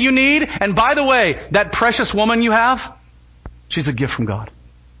everything that you need. And by the way, that precious woman you have, she's a gift from God.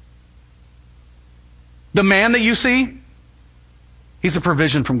 The man that you see, he's a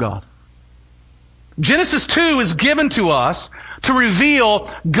provision from God. Genesis 2 is given to us to reveal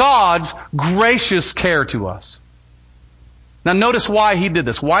God's gracious care to us. Now notice why He did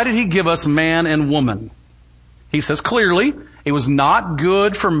this. Why did He give us man and woman? He says clearly, it was not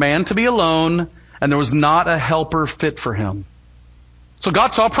good for man to be alone, and there was not a helper fit for him. So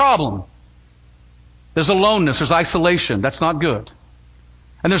God saw a problem. There's aloneness, there's isolation. That's not good.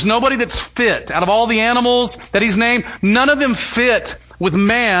 And there's nobody that's fit. Out of all the animals that He's named, none of them fit with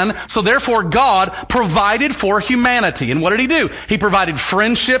man. So therefore God provided for humanity. And what did He do? He provided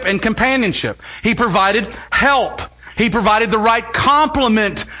friendship and companionship. He provided help. He provided the right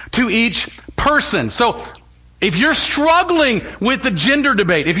complement to each person. So if you're struggling with the gender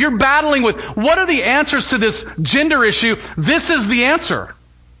debate, if you're battling with what are the answers to this gender issue, this is the answer.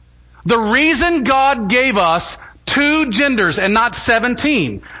 The reason God gave us 2 genders and not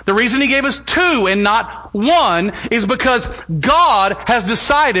 17, the reason He gave us 2 and not 1 is because God has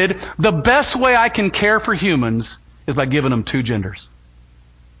decided the best way I can care for humans is by giving them 2 genders.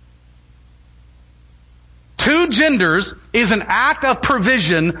 2 genders is an act of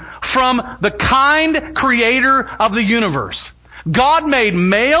provision from the kind Creator of the universe. God made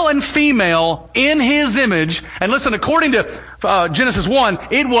male and female in His image. And listen, according to Genesis 1,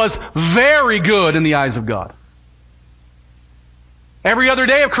 it was very good in the eyes of God. Every other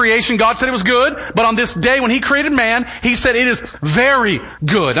day of creation, God said it was good, but on this day when He created man, He said it is very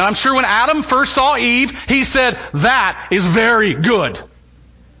good. And I'm sure when Adam first saw Eve, he said, that is very good.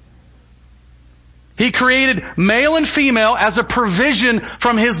 He created male and female as a provision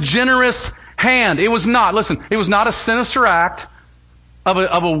from His generous hand. It was not a sinister act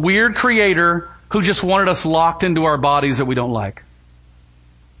of a weird creator who just wanted us locked into our bodies that we don't like.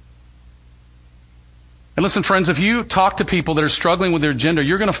 And listen, friends, if you talk to people that are struggling with their gender,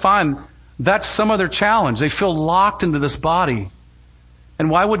 you're going to find that's some of their challenge. They feel locked into this body. And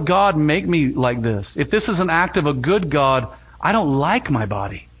why would God make me like this? If this is an act of a good God, I don't like my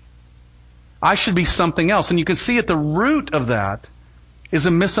body. I should be something else. And you can see at the root of that is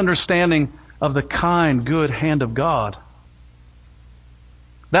a misunderstanding of the kind, good hand of God.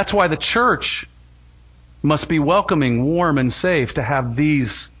 That's why the church must be welcoming, warm, and safe to have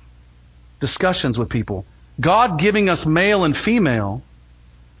these discussions with people. God giving us male and female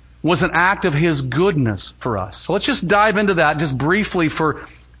was an act of His goodness for us. So let's just dive into that just briefly for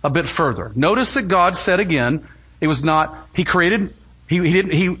a bit further. Notice that God said again, it was not, He created,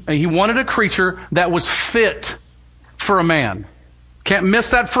 He wanted a creature that was fit for a man. Can't miss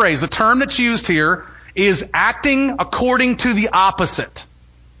that phrase. The term that's used here is acting according to the opposite.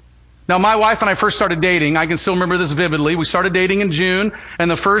 Now, my wife and I first started dating. I can still remember this vividly. We started dating in June, and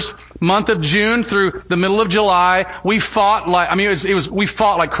the first month of June through the middle of July, we fought we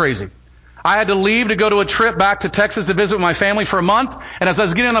fought like crazy. I had to leave to go to a trip back to Texas to visit with my family for a month, and as I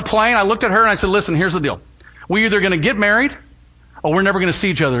was getting on the plane, I looked at her and I said, listen, here's the deal. We're either going to get married, or we're never going to see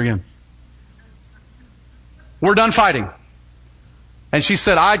each other again. We're done fighting. And she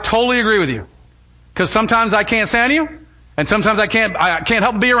said, I totally agree with you. Because sometimes I can't stand you, and sometimes I can't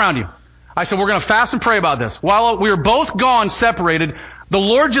help but be around you. I said, we're going to fast and pray about this. While we were both gone, separated, the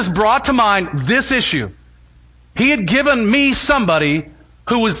Lord just brought to mind this issue. He had given me somebody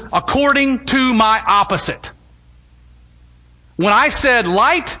who was according to my opposite. When I said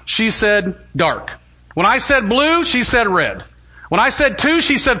light, she said dark. When I said blue, she said red. When I said 2,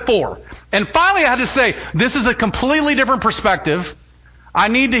 she said 4. And finally I had to say, this is a completely different perspective. I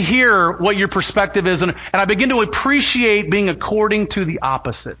need to hear what your perspective is. And I begin to appreciate being according to the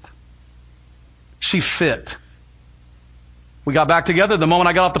opposite. She fit. We got back together. The moment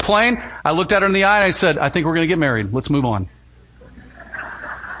I got off the plane, I looked at her in the eye and I said, I think we're going to get married. Let's move on.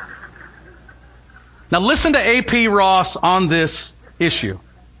 Now listen to A.P. Ross on this issue.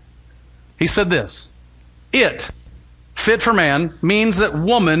 He said this, it, fit for man, means that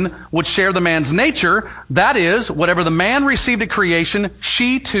woman would share the man's nature. That is, whatever the man received at creation,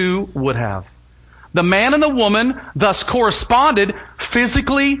 she too would have. The man and the woman thus corresponded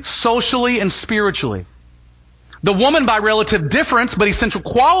physically, socially, and spiritually. The woman by relative difference, but essential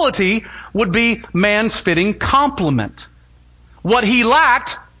quality, would be man's fitting complement. What he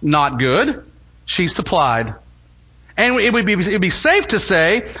lacked, not good, she supplied. And it would be safe to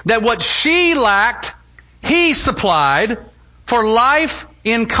say that what she lacked, he supplied, for life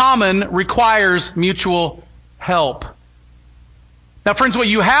in common requires mutual help. Now, friends, what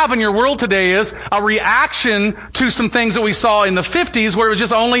you have in your world today is a reaction to some things that we saw in the 50s where it was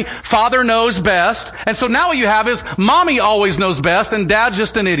just only father knows best. And so now what you have is mommy always knows best and dad's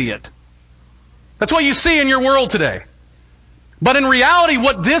just an idiot. That's what you see in your world today. But in reality,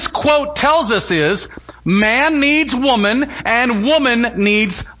 what this quote tells us is man needs woman and woman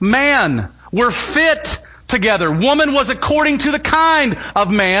needs man. We're fit together. Woman was according to the kind of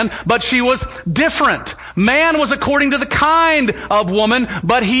man, but she was different. Man was according to the kind of woman,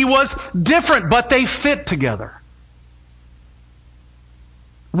 but he was different, but they fit together.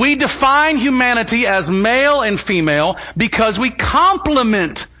 We define humanity as male and female because we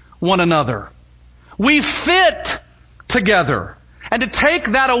complement one another. We fit together. And to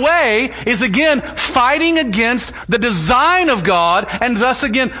take that away is again fighting against the design of God and thus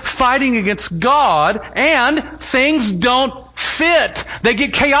again fighting against God, and things don't fit. They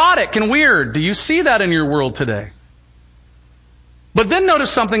get chaotic and weird. Do you see that in your world today? But then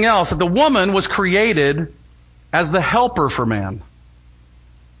notice something else, that the woman was created as the helper for man.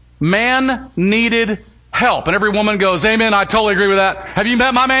 Man needed help. And every woman goes, amen, I totally agree with that. Have you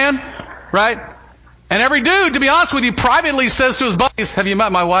met my man? Right? And every dude, to be honest with you, privately says to his buddies, have you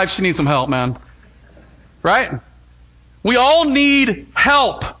met my wife? She needs some help, man. Right? We all need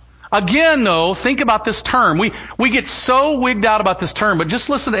help. Again, though, think about this term. We get so wigged out about this term, but just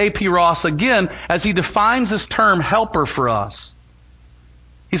listen to A.P. Ross again as he defines this term helper for us.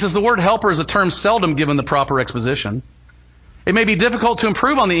 He says the word helper is a term seldom given the proper exposition. It may be difficult to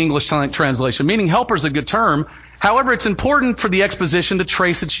improve on the English translation, meaning helper is a good term. However, it's important for the exposition to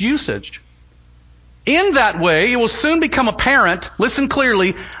trace its usage. In that way, it will soon become apparent, listen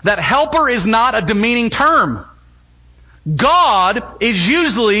clearly, that helper is not a demeaning term. God is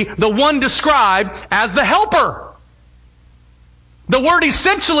usually the one described as the helper. The word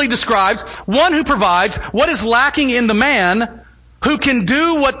essentially describes one who provides what is lacking in the man, who can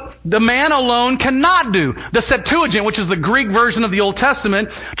do what the man alone cannot do. The Septuagint, which is the Greek version of the Old Testament,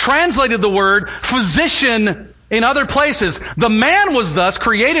 translated the word physician in other places. The man was thus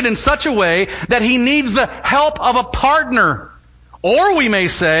created in such a way that he needs the help of a partner. Or we may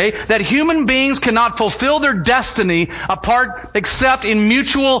say that human beings cannot fulfill their destiny apart except in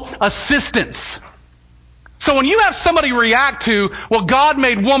mutual assistance. So when you have somebody react to, well, God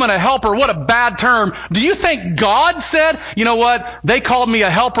made woman a helper, what a bad term, do you think God said, you know what, they called me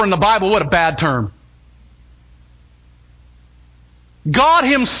a helper in the Bible, what a bad term? God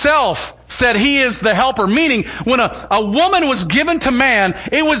Himself said He is the helper, meaning when a woman was given to man,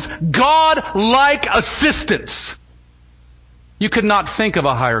 it was God-like assistance. You could not think of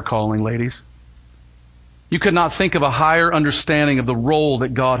a higher calling, ladies. You could not think of a higher understanding of the role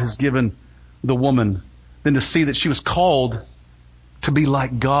that God has given the woman than to see that she was called to be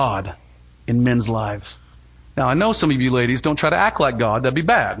like God in men's lives. Now, I know some of you ladies don't try to act like God. That'd be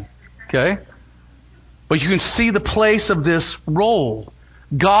bad. Okay? But you can see the place of this role.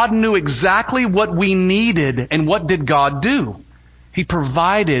 God knew exactly what we needed, and what did God do? He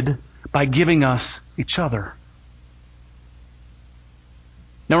provided by giving us each other.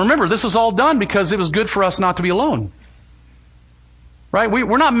 Now remember, this was all done because it was good for us not to be alone. Right?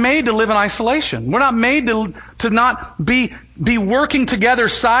 We're not made to live in isolation. We're not made to not be working together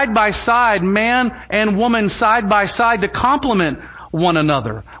side by side, man and woman side by side to complement one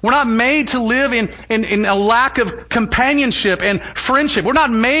another. We're not made to live in a lack of companionship and friendship. We're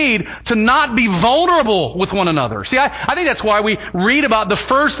not made to not be vulnerable with one another. See, I think that's why we read about the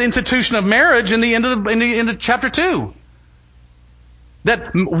first institution of marriage in the end of chapter 2.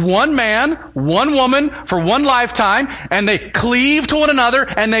 That one man, one woman, for one lifetime, and they cleave to one another,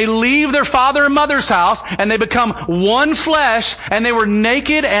 and they leave their father and mother's house, and they become one flesh, and they were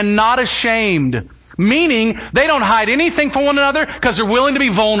naked and not ashamed. Meaning, they don't hide anything from one another because they're willing to be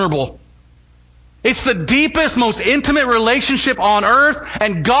vulnerable. It's the deepest, most intimate relationship on earth,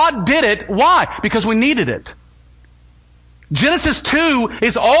 and God did it. Why? Because we needed it. Genesis 2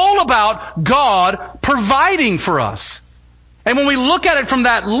 is all about God providing for us. And when we look at it from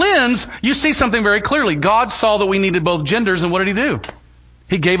that lens, you see something very clearly. God saw that we needed both genders, and what did He do?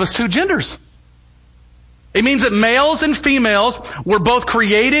 He gave us two genders. It means that males and females were both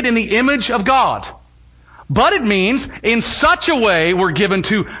created in the image of God. But it means in such a way we're given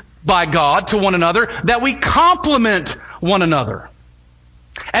by God to one another that we complement one another.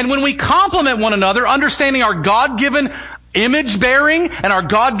 And when we complement one another, understanding our God-given image-bearing and our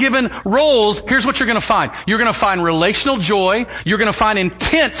God-given roles, here's what you're going to find. You're going to find relational joy, you're going to find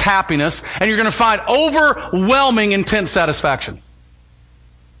intense happiness, and you're going to find overwhelming intense satisfaction.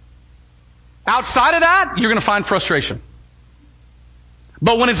 Outside of that, you're going to find frustration.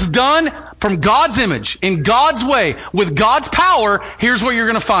 But when it's done from God's image, in God's way, with God's power, here's what you're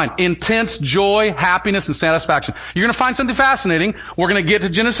going to find. Intense joy, happiness, and satisfaction. You're going to find something fascinating. We're going to get to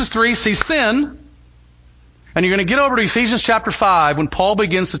Genesis 3, see sin. And you're going to get over to Ephesians chapter 5 when Paul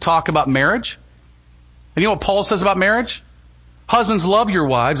begins to talk about marriage. And you know what Paul says about marriage? Husbands, love your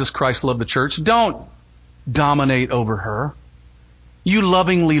wives as Christ loved the church. Don't dominate over her. You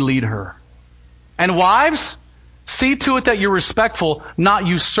lovingly lead her. And wives, see to it that you're respectful, not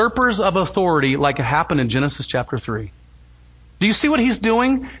usurpers of authority like it happened in Genesis chapter 3. Do you see what he's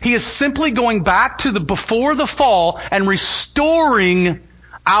doing? He is simply going back to before the fall and restoring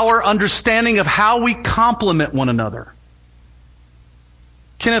our understanding of how we complement one another.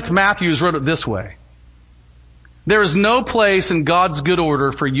 Kenneth Matthews wrote it this way. There is no place in God's good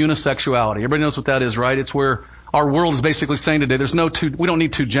order for unisexuality. Everybody knows what that is, right? It's where our world is basically saying today, we don't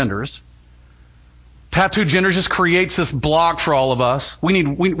need two genders. To have two genders just creates this block for all of us. We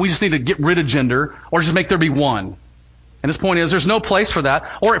just need to get rid of gender or just make there be one. And his point is, there's no place for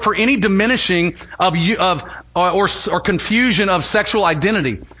that, or for any diminishing or confusion of sexual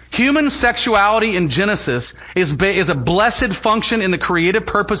identity. Human sexuality in Genesis is a blessed function in the creative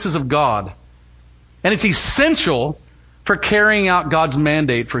purposes of God, and it's essential for carrying out God's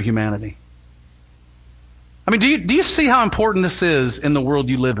mandate for humanity. I mean, do you see how important this is in the world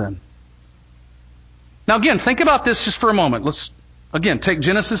you live in? Now, again, think about this just for a moment. Let's again take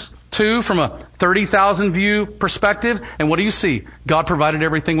Genesis 2 from a 30,000 view perspective, and what do you see? God provided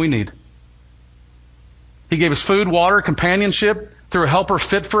everything we need. He gave us food, water, companionship through a helper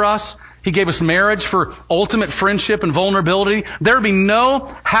fit for us. He gave us marriage for ultimate friendship and vulnerability. There would be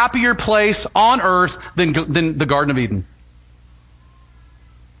no happier place on earth than the Garden of Eden.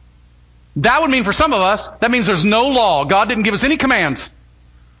 That would mean for some of us, that means there's no law. God didn't give us any commands.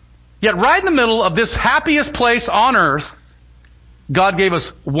 Yet right in the middle of this happiest place on earth, God gave us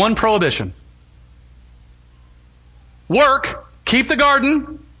one prohibition. Work, keep the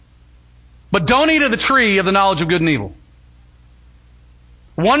garden, but don't eat of the tree of the knowledge of good and evil.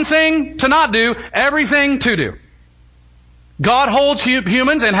 One thing to not do, everything to do. God holds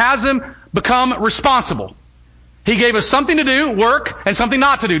humans and has them become responsible. He gave us something to do, work, and something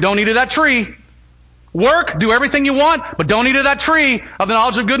not to do. Don't eat of that tree. Work, do everything you want, but don't eat of that tree of the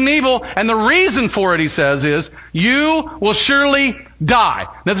knowledge of good and evil. And the reason for it, he says, is you will surely die.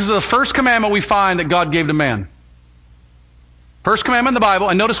 Now, this is the first commandment we find that God gave to man. First commandment in the Bible,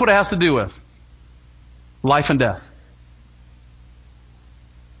 and notice what it has to do with. Life and death.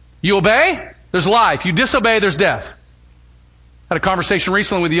 You obey, there's life. You disobey, there's death. I had a conversation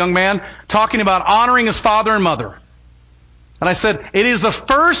recently with a young man talking about honoring his father and mother. And I said, it is the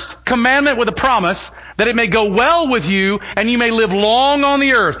first commandment with a promise that it may go well with you and you may live long on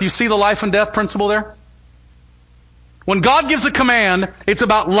the earth. You see the life and death principle there? When God gives a command, it's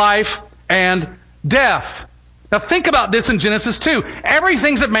about life and death. Now think about this in Genesis 2.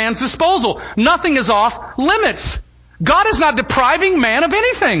 Everything's at man's disposal. Nothing is off limits. God is not depriving man of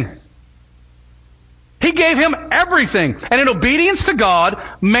anything. He gave him everything. And in obedience to God,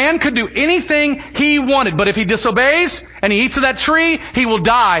 man could do anything he wanted. But if he disobeys and he eats of that tree, he will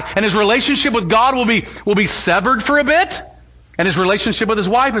die. And his relationship with God will be severed for a bit. And his relationship with his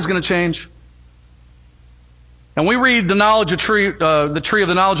wife is going to change. And we read the tree of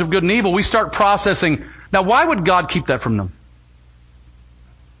the knowledge of good and evil, we start processing, now why would God keep that from them?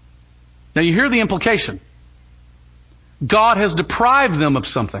 Now you hear the implication. God has deprived them of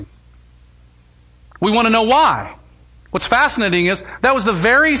something. We want to know why. What's fascinating is that was the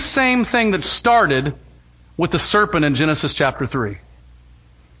very same thing that started with the serpent in Genesis chapter 3.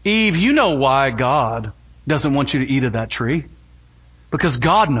 Eve, you know why God doesn't want you to eat of that tree. Because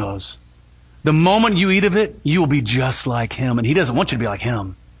God knows. The moment you eat of it, you will be just like Him. And He doesn't want you to be like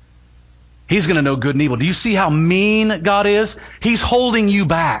Him. He's going to know good and evil. Do you see how mean God is? He's holding you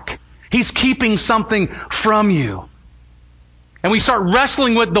back. He's keeping something from you. And we start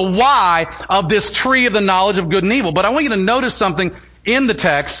wrestling with the why of this tree of the knowledge of good and evil. But I want you to notice something in the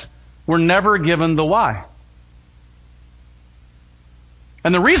text. We're never given the why.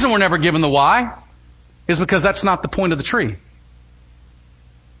 And the reason we're never given the why is because that's not the point of the tree.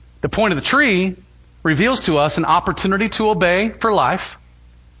 The point of the tree reveals to us an opportunity to obey for life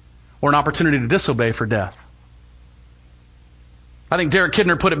or an opportunity to disobey for death. I think Derek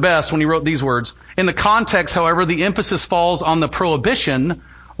Kidner put it best when he wrote these words. In the context, however, the emphasis falls on the prohibition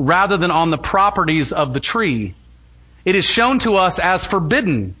rather than on the properties of the tree. It is shown to us as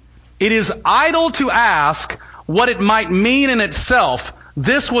forbidden. It is idle to ask what it might mean in itself.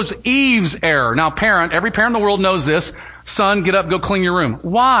 This was Eve's error. Now, every parent in the world knows this. Son, get up, go clean your room.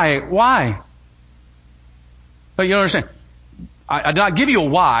 Why? But you don't understand. I did not give you a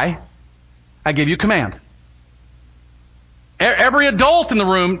why. I gave you a command. Every adult in the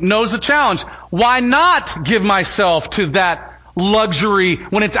room knows the challenge. Why not give myself to that luxury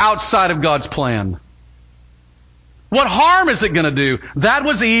when it's outside of God's plan? What harm is it going to do? That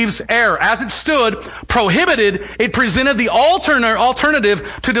was Eve's error. As it stood, prohibited, it presented the alternative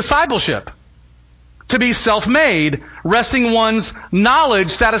to discipleship. To be self-made, resting one's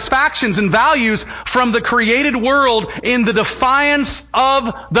knowledge, satisfactions, and values from the created world in the defiance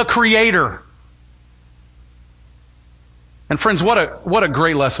of the Creator. And friends, what a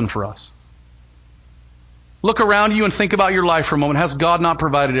great lesson for us. Look around you and think about your life for a moment. Has God not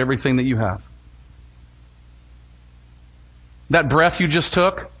provided everything that you have? That breath you just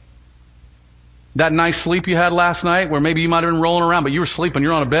took? That nice sleep you had last night where maybe you might have been rolling around, but you were sleeping,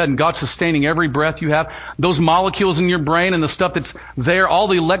 you're on a bed, and God's sustaining every breath you have. Those molecules in your brain and the stuff that's there, all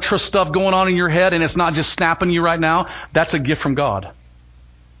the electro stuff going on in your head, and it's not just snapping you right now, that's a gift from God.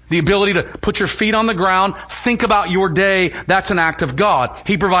 The ability to put your feet on the ground, think about your day, that's an act of God.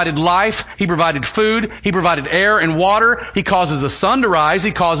 He provided life, He provided food, He provided air and water, He causes the sun to rise,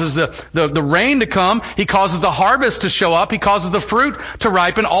 He causes the rain to come, He causes the harvest to show up, He causes the fruit to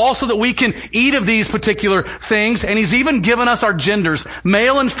ripen, all so that we can eat of these particular things, and He's even given us our genders,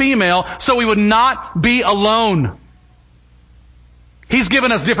 male and female, so we would not be alone. He's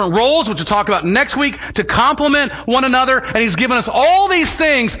given us different roles, which we'll talk about next week, to complement one another. And He's given us all these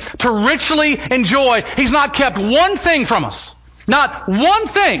things to richly enjoy. He's not kept one thing from us. Not one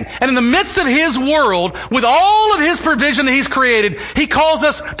thing. And in the midst of His world, with all of His provision that He's created, He calls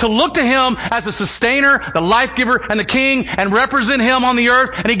us to look to Him as the sustainer, the life giver, and the King, and represent Him on the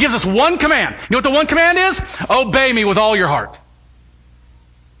earth. And He gives us one command. You know what the one command is? Obey me with all your heart.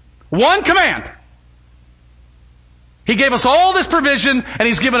 One command. He gave us all this provision, and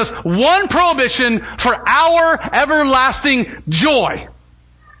He's given us one prohibition for our everlasting joy.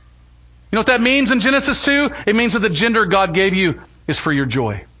 You know what that means in Genesis 2? It means that the gender God gave you is for your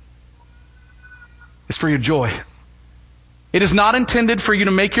joy. It's for your joy. It is not intended for you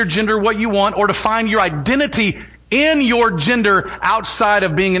to make your gender what you want or to find your identity in your gender outside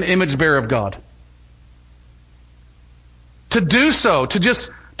of being an image bearer of God. To do so,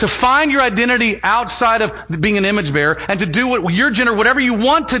 to find your identity outside of being an image bearer and to do what your gender, whatever you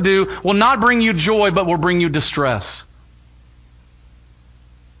want to do, will not bring you joy but will bring you distress.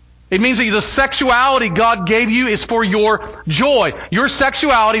 It means that the sexuality God gave you is for your joy. Your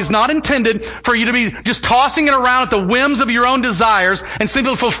sexuality is not intended for you to be just tossing it around at the whims of your own desires and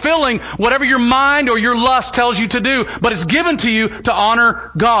simply fulfilling whatever your mind or your lust tells you to do, but it's given to you to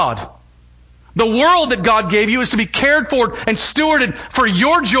honor God. The world that God gave you is to be cared for and stewarded for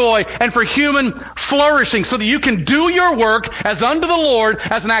your joy and for human flourishing so that you can do your work as unto the Lord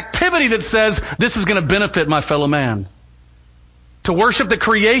as an activity that says, this is going to benefit my fellow man. To worship the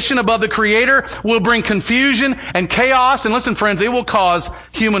creation above the Creator will bring confusion and chaos. And listen, friends, it will cause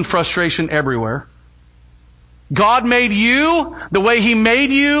human frustration everywhere. God made you the way He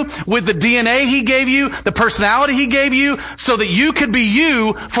made you, with the DNA He gave you, the personality He gave you, so that you could be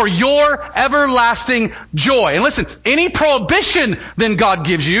you for your everlasting joy. And listen, any prohibition then God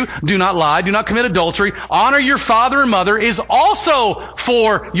gives you, do not lie, do not commit adultery, honor your father and mother, is also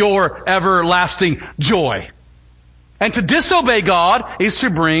for your everlasting joy. And to disobey God is to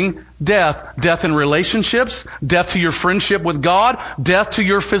bring death. Death in relationships, death to your friendship with God, death to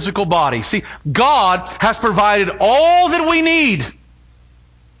your physical body. See, God has provided all that we need,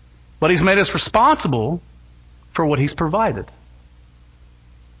 but He's made us responsible for what He's provided.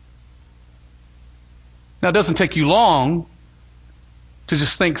 Now, it doesn't take you long to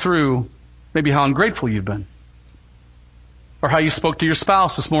just think through maybe how ungrateful you've been, or how you spoke to your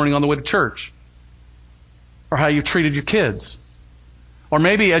spouse this morning on the way to church, or how you treated your kids. Or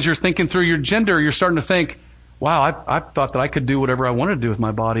maybe as you're thinking through your gender, you're starting to think, wow, I thought that I could do whatever I wanted to do with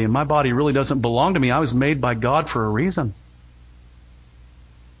my body, and my body really doesn't belong to me. I was made by God for a reason.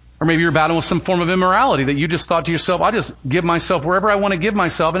 Or maybe you're battling with some form of immorality that you just thought to yourself, I just give myself wherever I want to give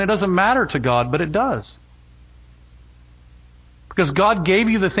myself, and it doesn't matter to God, but it does. Because God gave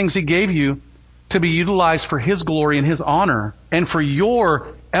you the things He gave you to be utilized for His glory and His honor and for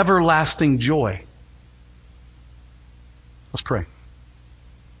your everlasting joy. Let's pray.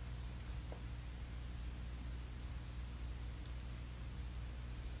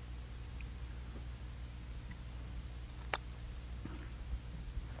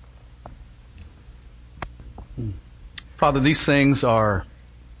 Father, these things are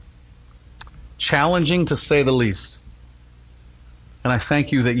challenging to say the least. And I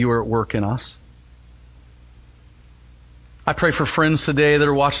thank You that You are at work in us. I pray for friends today that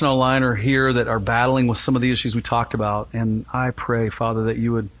are watching online or here that are battling with some of the issues we talked about. And I pray, Father, that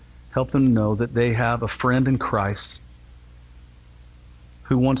You would help them know that they have a friend in Christ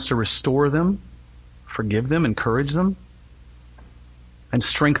who wants to restore them, forgive them, encourage them, and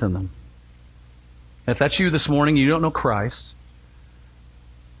strengthen them. And if that's you this morning, you don't know Christ,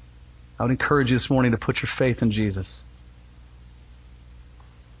 I would encourage you this morning to put your faith in Jesus.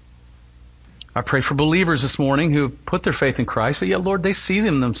 I pray for believers this morning who have put their faith in Christ, but yet, Lord, they see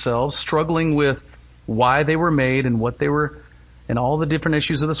themselves struggling with why they were made and what they were, and all the different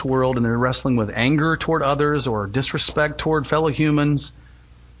issues of this world, and they're wrestling with anger toward others or disrespect toward fellow humans.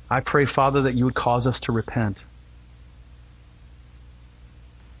 I pray, Father, that You would cause us to repent.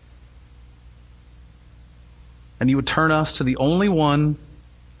 And You would turn us to the only one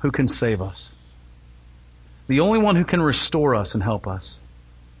who can save us. The only one who can restore us and help us.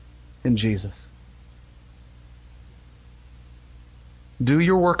 In Jesus. Do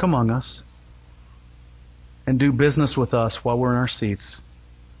Your work among us and do business with us while we're in our seats.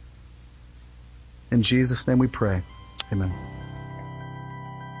 In Jesus' name we pray. Amen.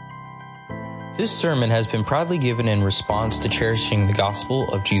 This sermon has been proudly given in response to cherishing the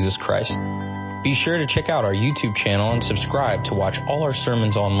gospel of Jesus Christ. Be sure to check out our YouTube channel and subscribe to watch all our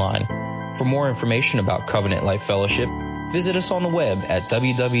sermons online. For more information about Covenant Life Fellowship, visit us on the web at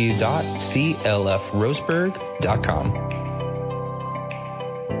www.clfroseburg.com.